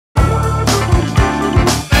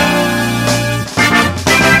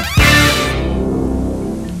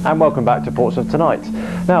and welcome back to Portsmouth Tonight.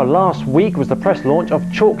 Now, last week was the press launch of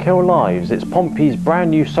Chalkhill Lives. It's Pompey's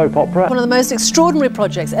brand new soap opera. One of the most extraordinary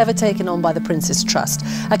projects ever taken on by the Prince's Trust.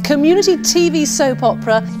 A community TV soap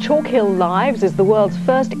opera. Chalkhill Lives is the world's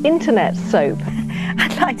first internet soap.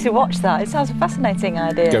 I'd like to watch that. It sounds a fascinating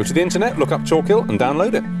idea. Go to the internet, look up Chalkhill and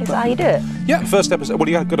download it. Is that how you do it? Yeah, first episode. Well,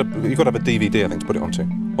 you've got to have a DVD, I think, to put it onto.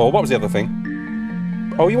 Or what was the other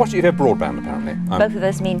thing? Oh, you watched it via broadband, apparently. Both of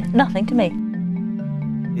those mean nothing to me.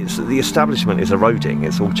 The establishment is eroding,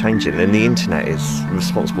 it's all changing, and the internet is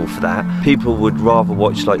responsible for that. People would rather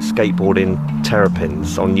watch like skateboarding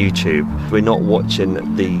terrapins on YouTube. We're not watching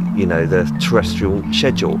the terrestrial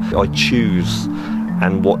schedule. I choose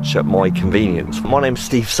and watch at my convenience. My name's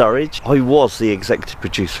Steve Surridge. I was the executive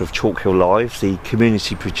producer of Chalkhill Lives, the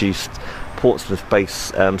community produced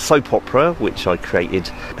Portsmouth-based soap opera, which I created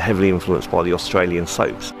heavily influenced by the Australian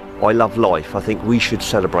soaps. I love life. I think we should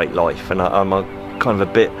celebrate life, and I'm kind of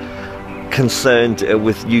a bit concerned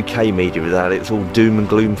with UK media with that. It's all doom and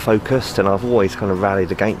gloom focused, and I've always kind of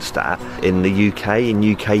rallied against that. In the UK, in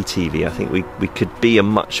UK TV, I think we could be a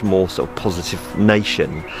much more sort of positive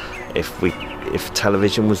nation if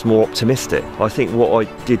television was more optimistic. I think what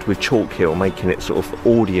I did with Chalkhill, making it sort of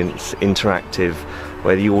audience interactive,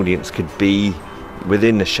 where the audience could be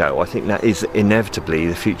within the show, I think that is inevitably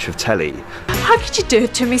the future of telly. How could you do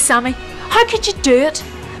it to me, Sammy? How could you do it?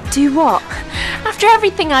 Do what? After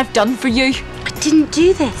everything I've done for you. I didn't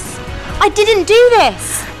do this. I didn't do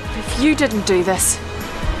this. If you didn't do this,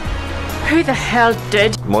 who the hell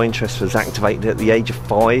did? My interest was activated at the age of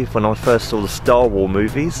 5 when I first saw the Star Wars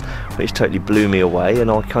movies, which totally blew me away,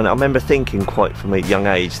 and I remember thinking quite from a young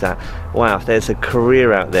age that, wow, if there's a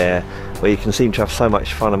career out there where you can seem to have so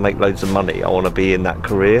much fun and make loads of money, I want to be in that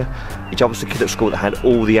career. I was a kid at school that had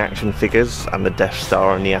all the action figures and the Death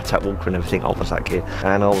Star and the Attack Walker and everything. I was that kid,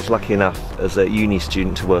 and I was lucky enough as a uni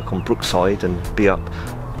student to work on Brookside and be up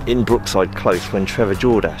in Brookside Close when Trevor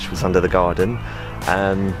Jordache was under the garden.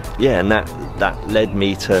 Yeah, and that led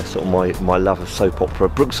me to sort of my love of soap opera.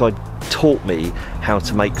 Brookside taught me how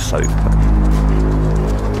to make soap.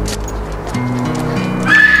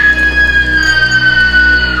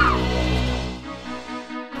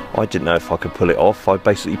 I didn't know if I could pull it off. I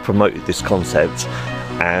basically promoted this concept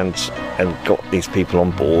and got these people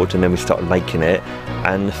on board, and then we started making it,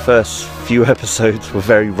 and the first few episodes were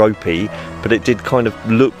very ropey, but it did kind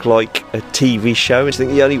of look like a TV show. I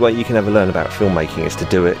think the only way you can ever learn about filmmaking is to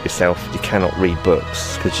do it yourself. You cannot read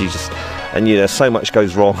books, because so much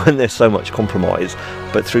goes wrong and there's so much compromise,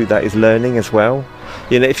 but through that is learning as well.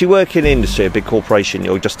 If you work in industry, a big corporation,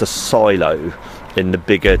 you're just a silo in the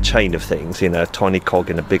bigger chain of things, a tiny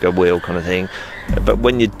cog in a bigger wheel kind of thing. But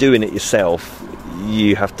when you're doing it yourself,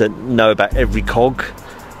 you have to know about every cog,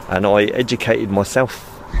 and I educated myself.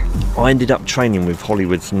 I ended up training with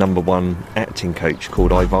Hollywood's #1 acting coach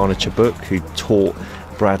called Ivana Chabuk, who taught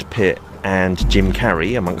Brad Pitt and Jim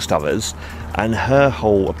Carrey, amongst others, and her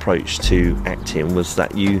whole approach to acting was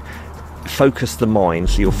that you focus the mind,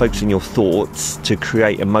 so you're focusing your thoughts to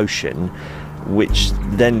create emotion, which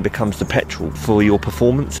then becomes the petrol for your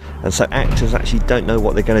performance. And so actors actually don't know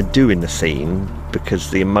what they're going to do in the scene,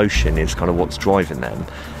 because the emotion is kind of what's driving them.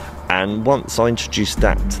 And once I introduced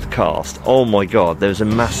that to the cast, oh my god, there was a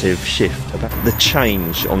massive shift. The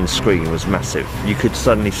change on the screen was massive. You could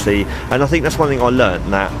suddenly see, and I think that's one thing I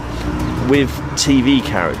learned, that with TV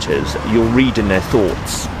characters, you're reading their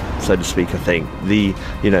thoughts, so to speak. I think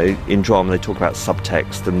in drama they talk about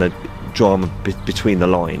subtext and the drama between the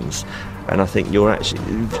lines, and I think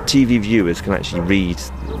TV viewers can actually read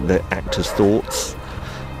the actors' thoughts.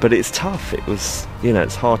 But it's tough. It was,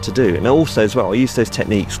 it's hard to do. And also as well, I used those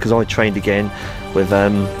techniques because I trained again with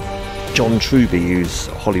John Truby, who's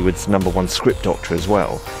Hollywood's #1 script doctor as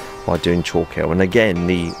well, by doing Chalkhill. And again,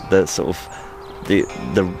 the sort of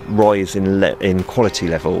the rise in quality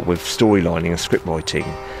level with storylining and script writing,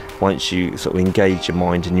 once you sort of engage your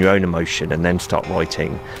mind in your own emotion and then start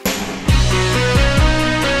writing.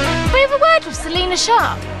 We have a word with Selina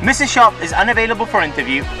Sharp. Mrs. Sharp is unavailable for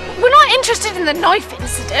interview. We're not interested in the knife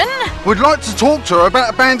incident. We'd like to talk to her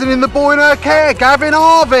about abandoning the boy in her care, Gavin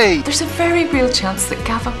Harvey. There's a very real chance that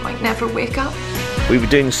Gavin might never wake up. We were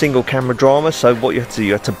doing single camera drama, so what you had to do,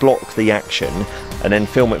 you had to block the action and then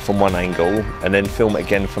film it from one angle, and then film it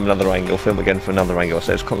again from another angle, film it again from another angle,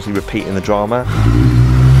 so it's constantly repeating the drama.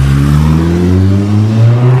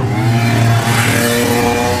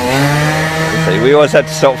 We always had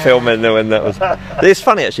to stop filming when that was... It's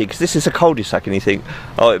funny actually, because this is a cul-de-sac and you think,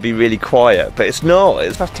 oh, it'd be really quiet, but it's not.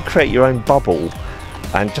 It's have to create your own bubble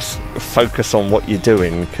and just focus on what you're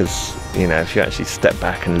doing, because if you actually step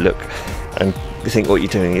back and look and think what you're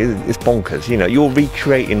doing is bonkers. You know, you're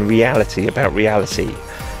recreating reality about reality,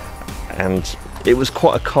 and it was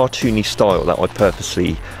quite a cartoony style that I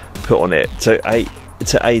purposely put on it to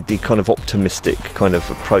aid the kind of optimistic kind of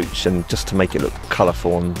approach, and just to make it look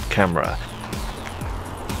colourful on camera.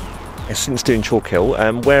 Since doing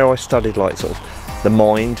Chalkhill, where I studied like sort of the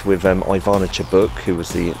mind with Ivana Chabuk, who was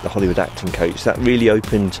the Hollywood acting coach, that really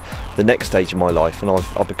opened the next stage of my life, and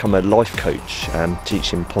I've become a life coach,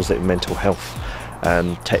 teaching positive mental health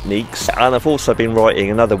techniques. And I've also been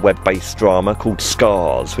writing another web-based drama called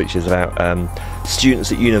Scars, which is about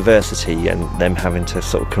students at university and them having to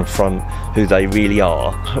sort of confront who they really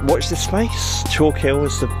are. Watch this space. Chalkhill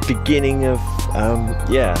was the beginning of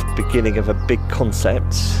beginning of a big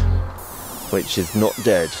concept which is not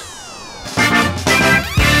dead.